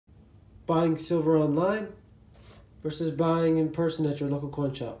buying silver online versus buying in person at your local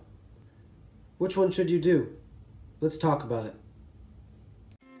coin shop. Which one should you do? Let's talk about it.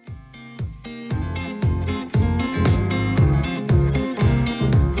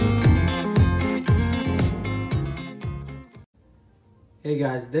 Hey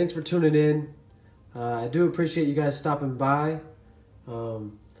guys, thanks for tuning in. I do appreciate you guys stopping by.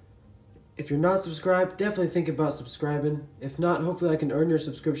 If you're not subscribed, definitely think about subscribing. If not, hopefully I can earn your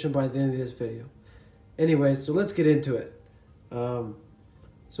subscription by the end of this video. Anyways, so let's get into it. So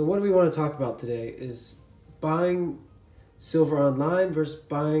what we want to talk about today is buying silver online versus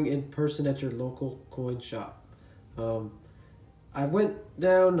buying in person at your local coin shop. I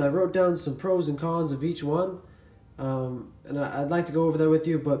wrote down some pros and cons of each one. And I'd like to go over that with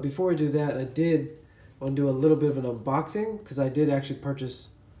you, but before we do that, I did want to do a little bit of an unboxing because I did actually purchase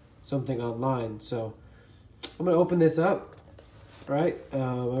something online. So I'm going to open this up, right? I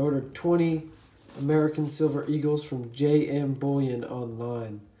ordered 20 American Silver Eagles from bullion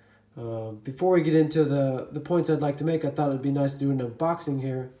online. Before we get into the points I'd like to make, I thought it would be nice to do an unboxing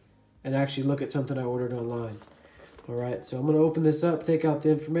here and actually look at something I ordered online. All right, so I'm going to open this up, take out the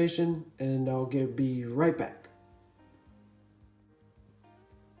information, and I'll be right back.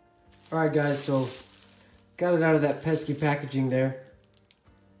 Alright guys, so got it out of that pesky packaging there.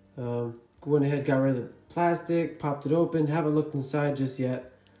 Went ahead, got rid of the plastic, popped it open, haven't looked inside just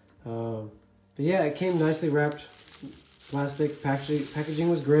yet. But yeah, it came nicely wrapped. Plastic packaging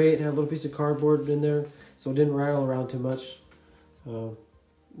was great, had a little piece of cardboard in there, so it didn't rattle around too much.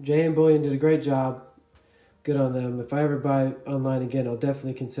 bullion did a great job, good on them. If I ever buy online again, I'll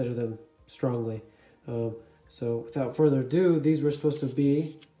definitely consider them strongly. So without further ado, these were supposed to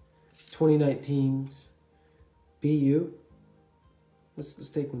be 2019's BU. Let's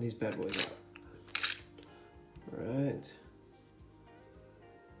take one of these bad boys out. All right.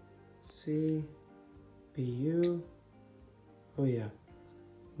 C BU. Oh yeah.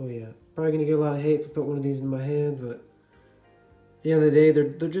 Oh yeah. Probably gonna get a lot of hate for putting one of these in my hand, but at the end of the day,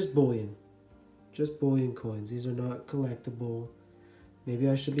 they're just bullion. Just bullion coins. These are not collectible. Maybe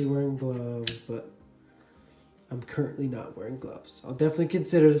I should be wearing gloves, but I'm currently not wearing gloves. I'll definitely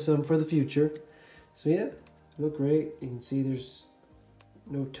consider some for the future. So yeah, look great. You can see there's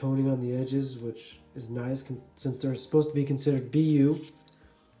no toning on the edges, which is nice since they're supposed to be considered BU.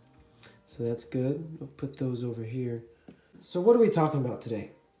 So that's good. I'll put those over here. So what are we talking about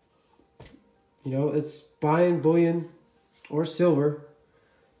today? You know, it's buying bullion or silver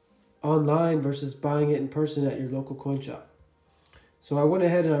online versus buying it in person at your local coin shop. So I went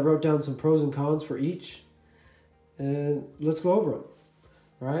ahead and I wrote down some pros and cons for each. And let's go over them.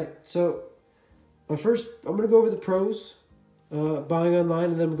 All right. So I'm going to go over the pros, buying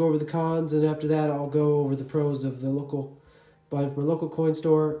online, and then we'll go over the cons. And after that, I'll go over the pros of buying from a local coin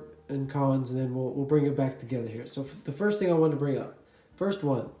store and cons, and then we'll bring it back together here. So the first thing I wanted to bring up, first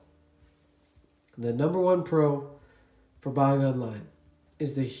one, the number one pro for buying online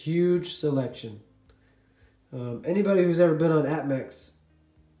is the huge selection. Anybody who's ever been on AppMex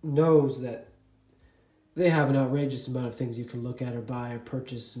knows that they have an outrageous amount of things you can look at or buy or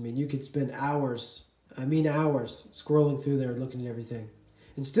purchase. I mean, you could spend hours, scrolling through there looking at everything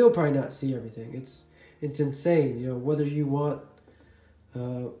and still probably not see everything. It's insane, you know, whether you want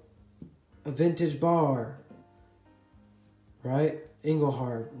a vintage bar, right?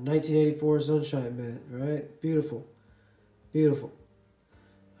 Engelhard, 1984 Sunshine Mint, right? Beautiful, beautiful.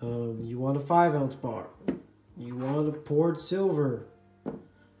 You want a 5-ounce bar. You want a poured silver.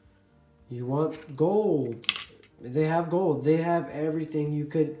 You want gold. They have gold. They have everything you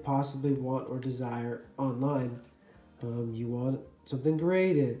could possibly want or desire online. You want something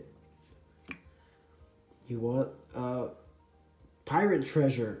graded. You want pirate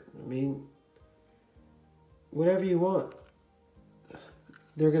treasure. I mean, whatever you want,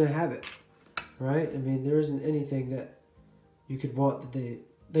 they're going to have it, right? I mean, there isn't anything that you could want that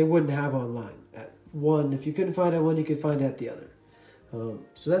they wouldn't have online. At one, if you couldn't find it at one, you could find it at the other.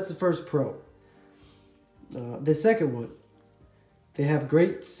 So that's the first pro. The second one, they have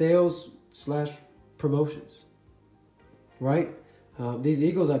great sales / promotions, right? These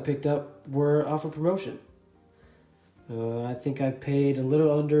Eagles I picked up were off of promotion. I think I paid a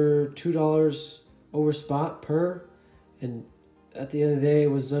little under $2 over spot per, and at the end of the day,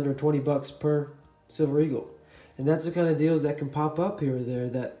 it was under 20 bucks per Silver Eagle. And that's the kind of deals that can pop up here or there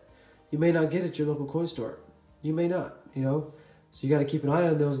that you may not get at your local coin store. You may not, you know? So you got to keep an eye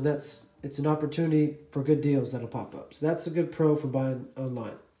on those, and it's an opportunity for good deals that'll pop up. So that's a good pro for buying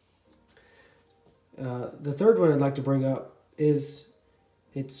online. The third one I'd like to bring up is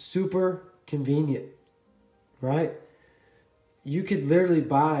it's super convenient, right? you could literally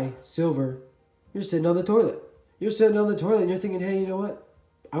buy silver. You're sitting on the toilet. You're sitting on the toilet and you're thinking, hey, you know what?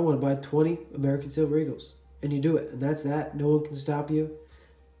 I want to buy 20 American Silver Eagles. And you do it. And that's that. No one can stop you.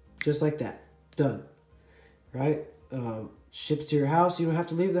 Just like that. Done. Right? Ships to your house. You don't have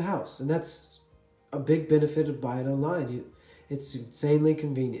to leave the house. And that's a big benefit of buying online. It's insanely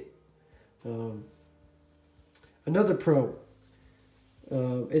convenient. Another pro.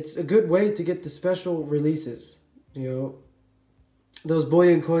 It's a good way to get the special releases. You know, those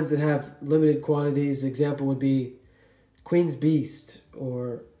bullion coins that have limited quantities. Example would be Queen's Beast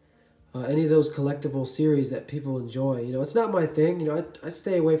or any of those collectible series that people enjoy. You know, it's not my thing. You know, I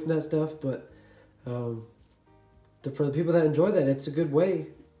stay away from that stuff. But for the people that enjoy that, it's a good way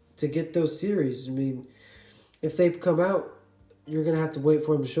to get those series. I mean, if they come out, you're gonna have to wait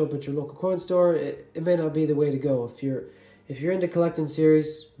for them to show up at your local coin store. It may not be the way to go. If you're into collecting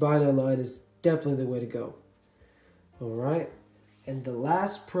series, buying online is definitely the way to go. All right, and the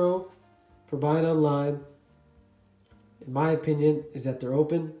last pro for buying online, in my opinion, is that they're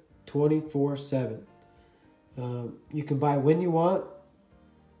open 24/7. You can buy when you want.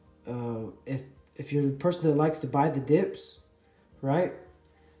 If you're the person that likes to buy the dips, right?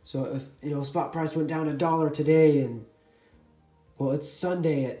 So if spot price went down $1 today, and well, it's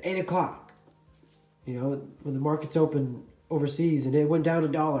Sunday at 8 o'clock. You know, when the market's open overseas and it went down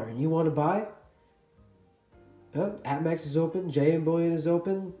 $1, and you want to buy. APMEX is open, JM Bullion is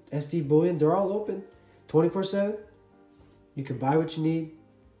open, SD Bullion, they're all open 24/7. You can buy what you need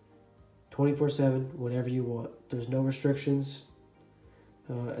 24/7 whenever you want. There's no restrictions.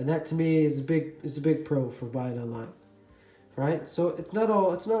 And that to me is a big pro for buying online. Right? So it's not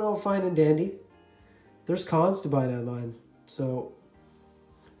all fine and dandy. There's cons to buying online. So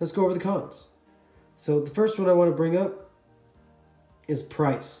let's go over the cons. So the first one I want to bring up is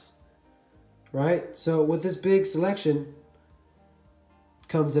price. Right? So with this big selection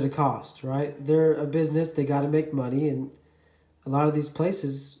comes at a cost, right? They're a business, they got to make money, and a lot of these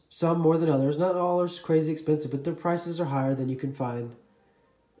places, some more than others, not all are crazy expensive, but their prices are higher than you can find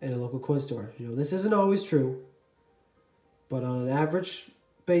in a local coin store. You know, this isn't always true, but on an average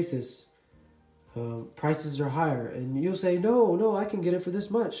basis, prices are higher. And you'll say, no, I can get it for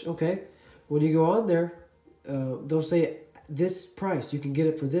this much. Okay. When you go on there, they'll say this price, you can get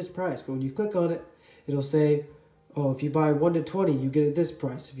it for this price. But when you click on it, it'll say, oh, if you buy 1 to 20, you get it this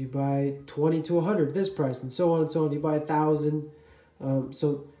price. If you buy 20 to 100, this price, and so on and so on. You buy 1,000.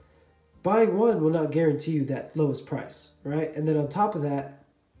 So buying one will not guarantee you that lowest price, right? And then on top of that,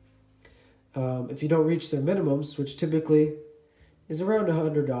 if you don't reach their minimums, which typically is around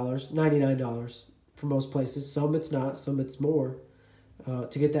 $100, $99 for most places. Some it's not, some it's more,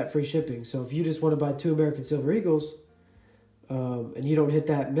 to get that free shipping. So if you just want to buy 2 American Silver Eagles, and you don't hit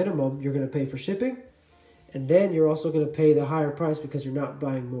that minimum, you're going to pay for shipping. And then you're also going to pay the higher price because you're not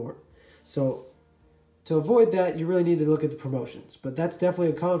buying more. So to avoid that, you really need to look at the promotions. But that's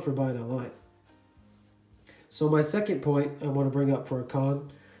definitely a con for buying online. So my second point I want to bring up for a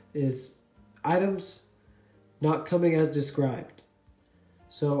con is items not coming as described.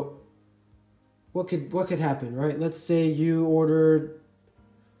 So what could happen, right? Let's say you ordered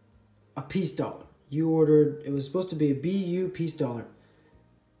a peace dollar. It was supposed to be a BU peace dollar.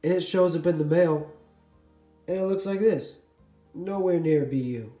 And it shows up in the mail and it looks like this. Nowhere near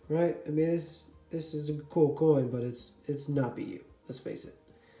BU, right? I mean, this is a cool coin, but it's not BU. Let's face it.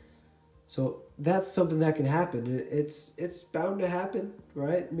 So that's something that can happen. It's bound to happen,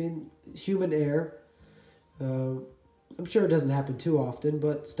 right? I mean, human error. I'm sure it doesn't happen too often,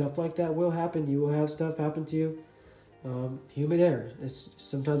 but stuff like that will happen. You will have stuff happen to you. Human error.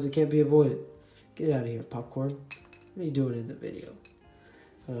 Sometimes it can't be avoided. Get out of here, popcorn. What are you doing in the video?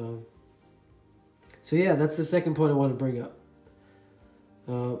 So yeah, that's the second point I want to bring up.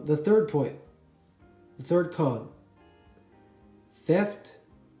 The third point, the third con, theft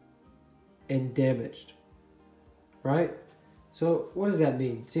and damaged, right? So what does that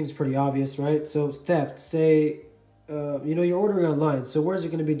mean? Seems pretty obvious, right? So theft, say, you're ordering online, so where's it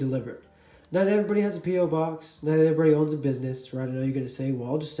going to be delivered? Not everybody has a P.O. box. Not everybody owns a business, right? I know you're going to say,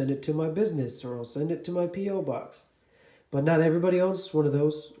 well, I'll just send it to my business or I'll send it to my P.O. box. But not everybody owns one of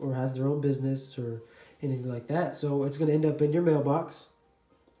those or has their own business or anything like that. So it's going to end up in your mailbox,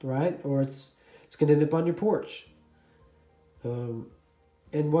 right? Or it's going to end up on your porch.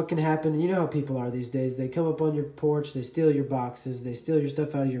 And what can happen, you know how people are these days. They come up on your porch, they steal your boxes, they steal your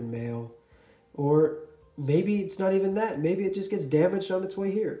stuff out of your mail. Or maybe it's not even that. Maybe it just gets damaged on its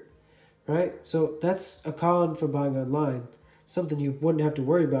way here, right? So that's a con for buying online. Something you wouldn't have to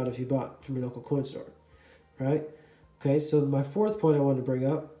worry about if you bought from your local coin store, right? Okay, so my fourth point I wanted to bring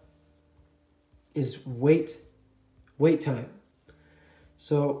up is wait time.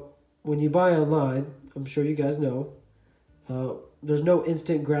 So when you buy online, I'm sure you guys know, there's no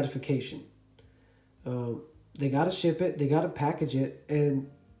instant gratification. They got to ship it, they got to package it, and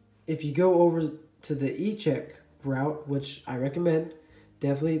if you go over to the e-check route, which I recommend,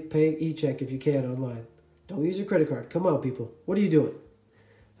 definitely pay e-check if you can online. Don't use your credit card. Come on, people. What are you doing?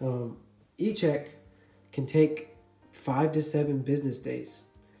 E-check can take 5 to 7 business days,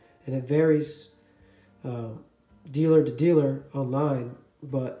 and it varies dealer to dealer online,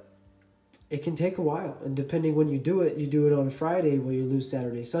 but it can take a while. And depending when you do it on a Friday where you lose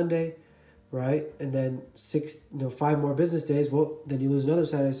Saturday, Sunday, right? And then 5 more business days, well, then you lose another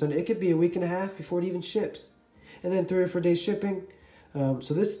Saturday, Sunday. It could be a week and a half before it even ships. And then 3 or 4 days shipping.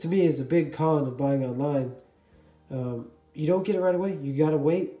 So this, to me, is a big con of buying online. You don't get it right away. You got to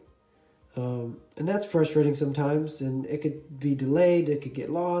wait. And that's frustrating sometimes. And it could be delayed. It could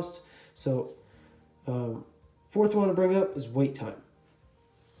get lost. So fourth one to bring up is wait time.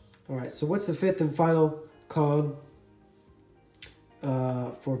 All right, so what's the fifth and final con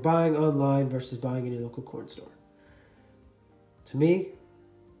for buying online versus buying in your local corn store? To me,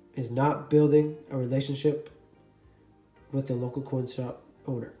 is not building a relationship with the local corn shop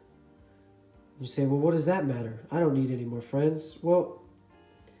owner. You say, well, what does that matter? I don't need any more friends. Well,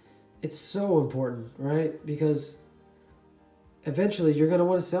 it's so important, right? Because eventually you're going to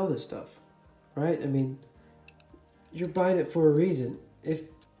want to sell this stuff, right? I mean, you're buying it for a reason. If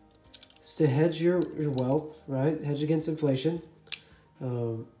it's to hedge your wealth, right? Hedge against inflation.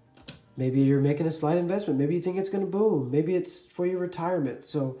 Maybe you're making a slight investment. Maybe you think it's going to boom. Maybe it's for your retirement.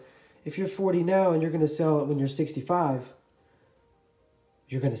 So if you're 40 now and you're going to sell it when you're 65,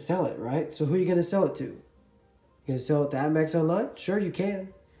 you're going to sell it, right? So who are you going to sell it to? You're going to sell it to Amex Online? Sure, you can.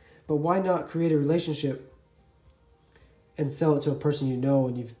 But why not create a relationship and sell it to a person you know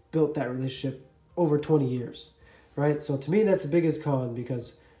and you've built that relationship over 20 years, right? So to me, that's the biggest con,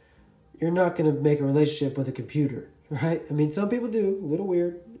 because you're not going to make a relationship with a computer, right? I mean, some people do, a little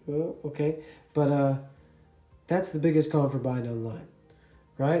weird, well, okay. But that's the biggest con for buying online,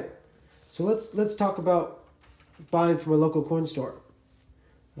 right? So let's talk about buying from a local corn store.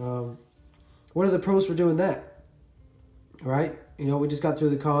 What are the pros for doing that? All right, you know, we just got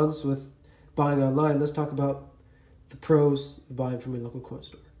through the cons with buying online. Let's talk about the pros of buying from a local corn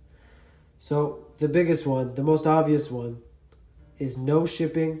store. So the biggest one, the most obvious one, is no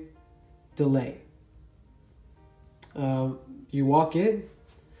shipping delay. You walk in,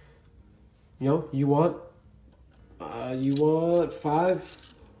 you know, you want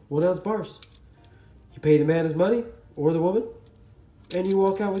 5 1-ounce bars. You pay the man his money or the woman, and you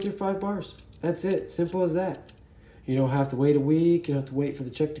walk out with your 5 bars. That's it. Simple as that. You don't have to wait a week. You don't have to wait for the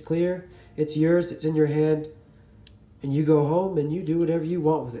check to clear. It's yours. It's in your hand. And you go home and you do whatever you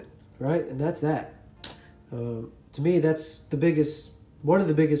want with it, right? And that's that. To me, that's one of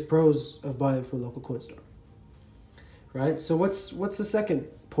the biggest pros of buying from a local corn store, right? So what's the second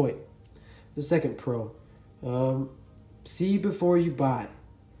point? The second pro, see before you buy,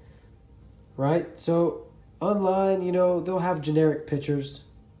 right? So online, you know, they'll have generic pictures.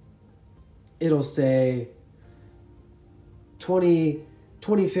 It'll say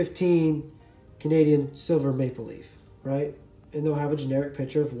 2015 Canadian silver maple leaf, right? And they'll have a generic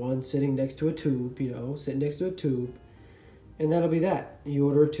picture of one sitting next to a tube, you know, sitting next to a tube. And that'll be that. You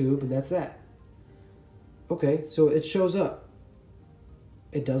order a tube and that's that. Okay, so it shows up.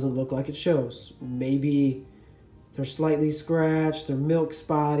 It doesn't look like it shows. Maybe they're slightly scratched, they're milk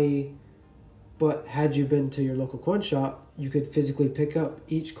spotty. But had you been to your local coin shop, you could physically pick up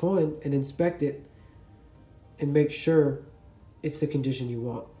each coin and inspect it and make sure it's the condition you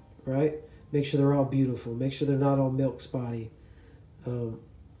want, right? Make sure they're all beautiful. Make sure they're not all milk spotty.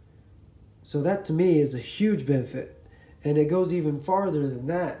 So that to me is a huge benefit. And it goes even farther than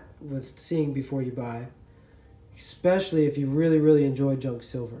that with seeing before you buy, especially if you really, really enjoy junk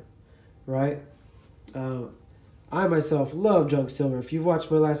silver, right? I myself love junk silver. If you've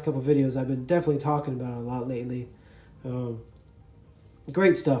watched my last couple videos, I've been definitely talking about it a lot lately.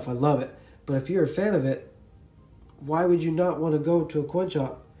 Great stuff. I love it. But if you're a fan of it, why would you not want to go to a coin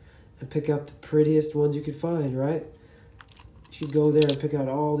shop and pick out the prettiest ones you could find, right? You could go there and pick out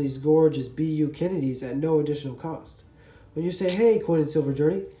all these gorgeous BU Kennedys at no additional cost. When you say, hey, Coin and Silver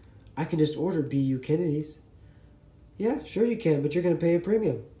Journey, I can just order BU Kennedys. Yeah, sure you can, but you're going to pay a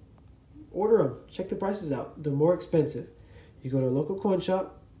premium. Order them. Check the prices out. They're more expensive. You go to a local coin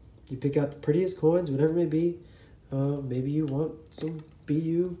shop. You pick out the prettiest coins, whatever it may be. Maybe you want some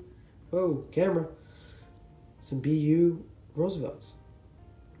BU. Oh, camera. Some BU Roosevelts.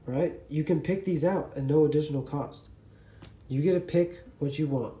 Right? You can pick these out at no additional cost. You get to pick what you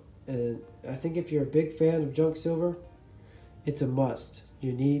want. And I think if you're a big fan of junk silver, it's a must.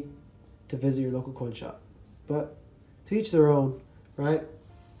 you need to visit your local coin shop. But to each their own, right?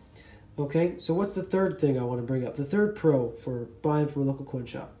 Okay, so what's the third thing I want to bring up? The third pro for buying from a local coin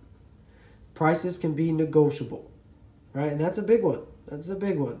shop. Prices can be negotiable, right? And that's a big one. That's a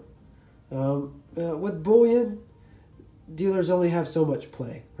big one. With bullion, dealers only have so much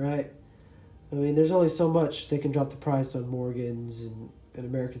play, right? I mean, there's only so much they can drop the price on Morgans and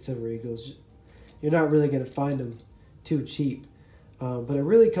American Silver Eagles. You're not really going to find them too cheap. But it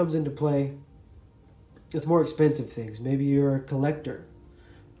really comes into play with more expensive things. Maybe you're a collector,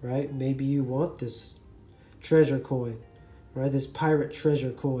 right? Maybe you want this treasure coin, right? This pirate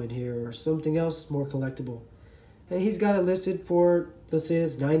treasure coin here, or something else more collectible. And he's got it listed for, let's say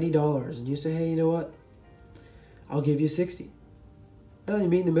it's $90. And you say, hey, you know what? I'll give you 60. Well, you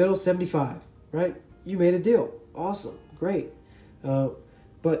meet in the middle, 75, right? You made a deal. Awesome. Great.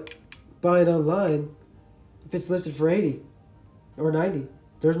 But buying online, if it's listed for 80 or 90,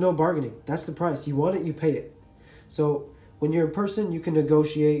 there's no bargaining. That's the price. You want it, you pay it. So when you're in person, you can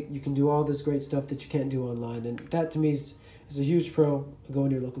negotiate. You can do all this great stuff that you can't do online. And that, to me, is a huge pro of going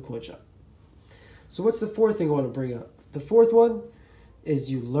to your local coin shop. So what's the fourth thing I want to bring up? The fourth one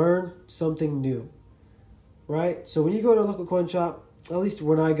is you learn something new, right? So when you go to a local coin shop, at least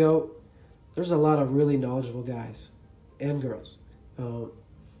when I go, there's a lot of really knowledgeable guys and girls.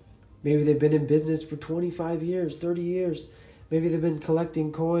 Maybe they've been in business for 25 years, 30 years. Maybe they've been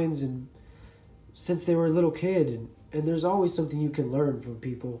collecting coins and since they were a little kid. And there's always something you can learn from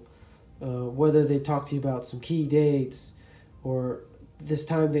people, whether they talk to you about some key dates, or this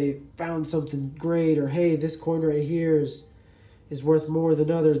time they found something great, or hey, this coin right here is worth more than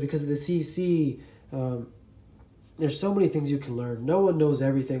others because of the CC. There's so many things you can learn. No one knows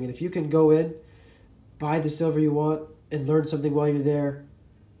everything. And if you can go in, buy the silver you want, and learn something while you're there,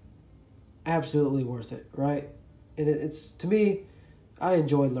 absolutely worth it, right? And it's, to me, I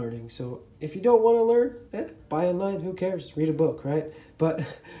enjoy learning. So if you don't want to learn, buy online. Who cares? Read a book, right? But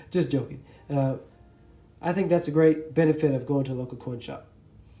just joking. I think that's a great benefit of going to a local coin shop.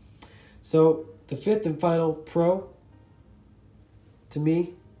 So the fifth and final pro, to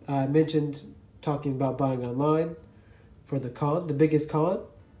me, I mentioned talking about buying online. For the con, the biggest con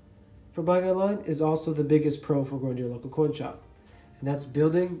for buying online is also the biggest pro for going to your local coin shop. And that's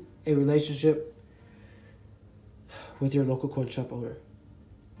building a relationship with your local coin shop owner.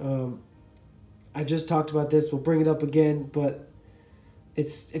 I just talked about this. We'll bring it up again, but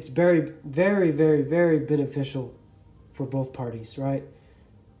it's very, very, very, very beneficial for both parties, right?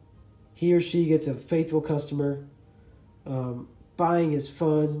 He or she gets a faithful customer. Buying is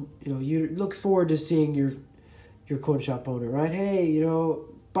fun. You know, you look forward to seeing your coin shop owner, right? Hey, you know,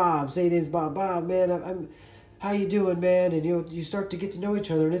 Bob, say it is Bob. Bob, man, I'm how you doing, man? And you start to get to know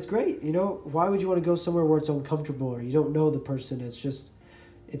each other, and it's great. You know, why would you want to go somewhere where it's uncomfortable or you don't know the person? It's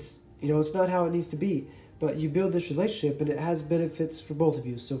not how it needs to be. But you build this relationship, and it has benefits for both of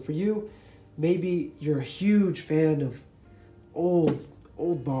you. So for you, maybe you're a huge fan of old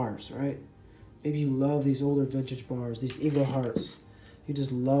bars, right? Maybe you love these older vintage bars, these Eagle Hearts. You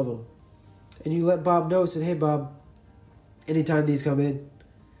just love them. And you let Bob know, said, hey, Bob, anytime these come in,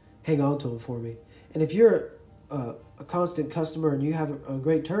 hang on to them for me. And if you're a constant customer and you have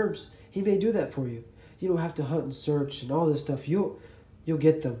great terms, he may do that for you. You don't have to hunt and search and all this stuff. You'll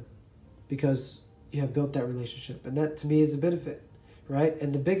get them because you have built that relationship. And that, to me, is a benefit, right?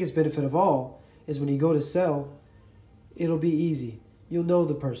 And the biggest benefit of all is when you go to sell, it'll be easy. You'll know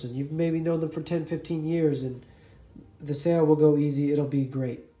the person. You've maybe known them for 10, 15 years, and the sale will go easy. It'll be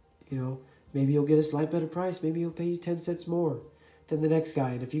great. You know, maybe you'll get a slight better price. Maybe he'll pay you 10 cents more than the next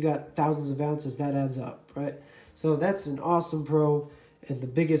guy. And if you got thousands of ounces, that adds up, right? So that's an awesome pro and the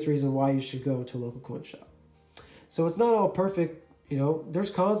biggest reason why you should go to a local coin shop. So it's not all perfect. You know, there's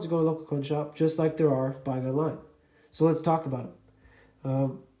cons to going to a local coin shop, just like there are buying online. So let's talk about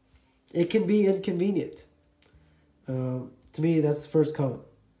them. It can be inconvenient. To me, that's the first con.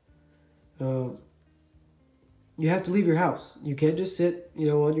 You have to leave your house. You can't just sit,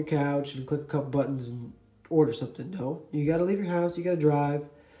 on your couch and click a couple buttons and order something. No, you got to leave your house. You got to drive.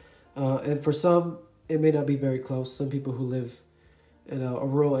 And for some, it may not be very close. Some people who live in a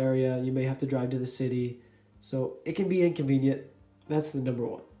rural area, you may have to drive to the city. So it can be inconvenient. That's the number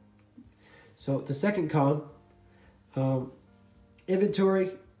one. So the second con,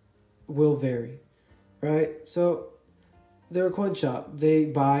 inventory will vary, right? So they're a coin shop. They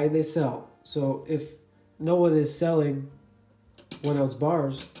buy and they sell. So if no one is selling 1 ounce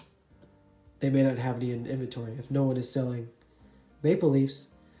bars, they may not have any in inventory. If no one is selling maple leafs,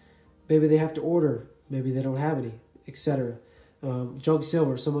 maybe they have to order. Maybe they don't have any, etc. Junk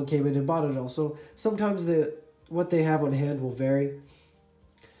silver, someone came in and bought it all. So sometimes what they have on hand will vary.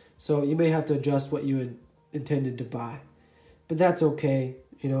 So you may have to adjust what you intended to buy. But that's okay.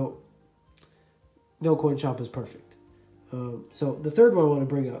 You know, no coin shop is perfect. So the third one I want to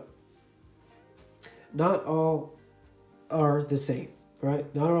bring up. Not all are the same, right?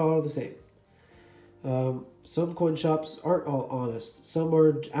 Not all are the same. Some coin shops aren't all honest. Some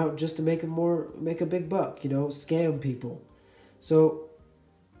are out just to make a big buck, you know, scam people. So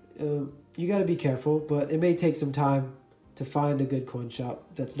you got to be careful, but it may take some time to find a good coin shop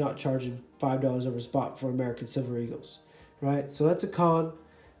that's not charging $5 over spot for American Silver Eagles, right? So that's a con,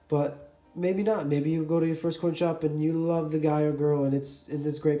 but maybe not. Maybe you go to your first coin shop and you love the guy or girl, and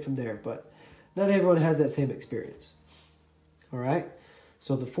it's great from there. But not everyone has that same experience. All right.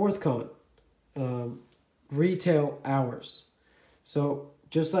 So the fourth con, retail hours. So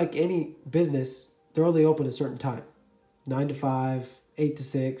just like any business, they're only open a certain time, 9 to 5, 8 to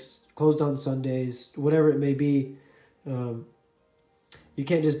 6, closed on Sundays, whatever it may be. You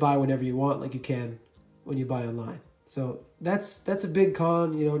can't just buy whenever you want like you can when you buy online. So that's a big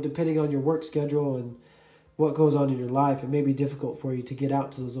con, you know, depending on your work schedule and what goes on in your life. It may be difficult for you to get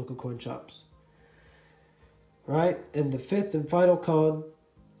out to those local coin shops. Right? And the fifth and final con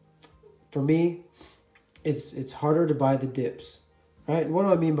for me, it's harder to buy the dips. Right? And what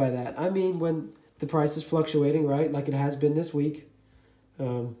do I mean by that? I mean when the price is fluctuating, right? Like it has been this week.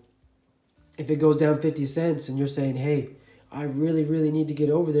 If it goes down 50 cents and you're saying, hey, I really, really need to get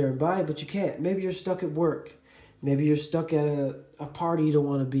over there and buy, but you can't. Maybe you're stuck at work. Maybe you're stuck at a party you don't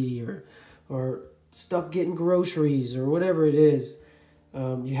want to be, or stuck getting groceries or whatever it is.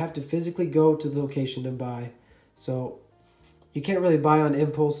 You have to physically go to the location and buy. So you can't really buy on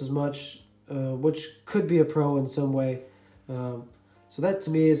impulse as much, which could be a pro in some way. So that to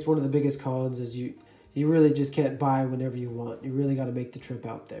me is one of the biggest cons, is you really just can't buy whenever you want. You really got to make the trip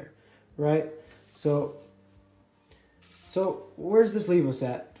out there, right? So where does this leave us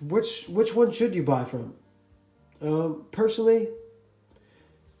at? Which one should you buy from? Personally,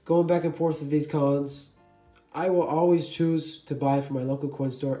 going back and forth with these cons, I will always choose to buy from my local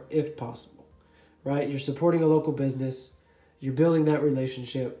coin store if possible, right? You're supporting a local business. You're building that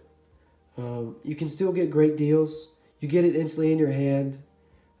relationship. You can still get great deals. You get it instantly in your hand.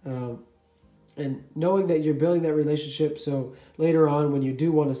 And knowing that you're building that relationship, so later on when you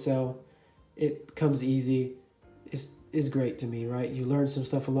do want to sell, it comes easy, is great to me, right? You learn some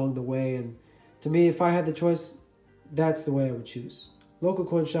stuff along the way, and to me, if I had the choice, that's the way I would choose. Local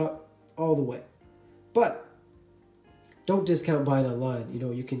coin shop, all the way. But don't discount buying online. You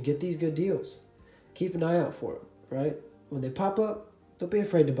know, you can get these good deals. Keep an eye out for them, right? When they pop up, don't be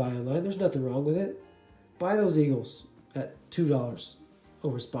afraid to buy online. There's nothing wrong with it. Buy those Eagles at $2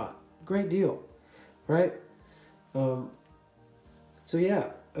 over spot. Great deal, right? So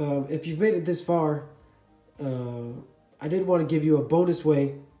yeah, if you've made it this far, I did want to give you a bonus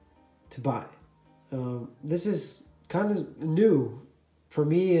way to buy. This is kind of new for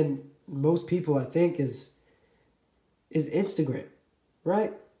me and most people, I think, is Instagram,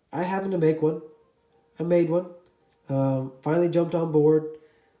 right? I happen to make one. I made one. Finally jumped on board.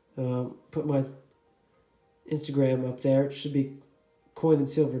 Put my Instagram up there. It should be Coin and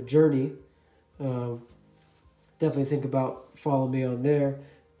Silver Journey. Definitely think about following me on there.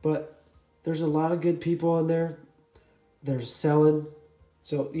 But there's a lot of good people on there. They're selling.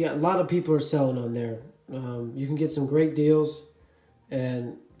 So yeah, a lot of people are selling on there. You can get some great deals.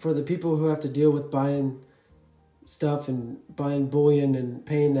 And for the people who have to deal with buying stuff and buying bullion and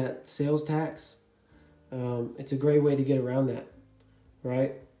paying that sales tax, it's a great way to get around that,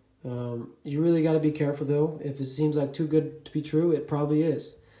 right? You really got to be careful though. If it seems like too good to be true, it probably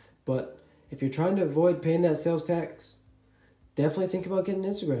is. But if you're trying to avoid paying that sales tax, definitely think about getting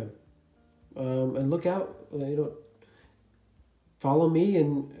Instagram. And look out, follow me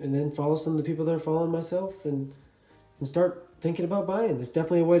and then follow some of the people that are following myself and start thinking about buying. It's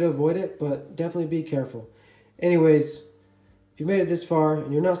definitely a way to avoid it, but definitely be careful. Anyways, if you made it this far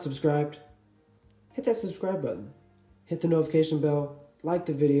and you're not subscribed, hit that subscribe button. Hit the notification bell. Like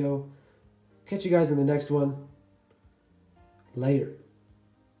the video. Catch you guys in the next one. Later.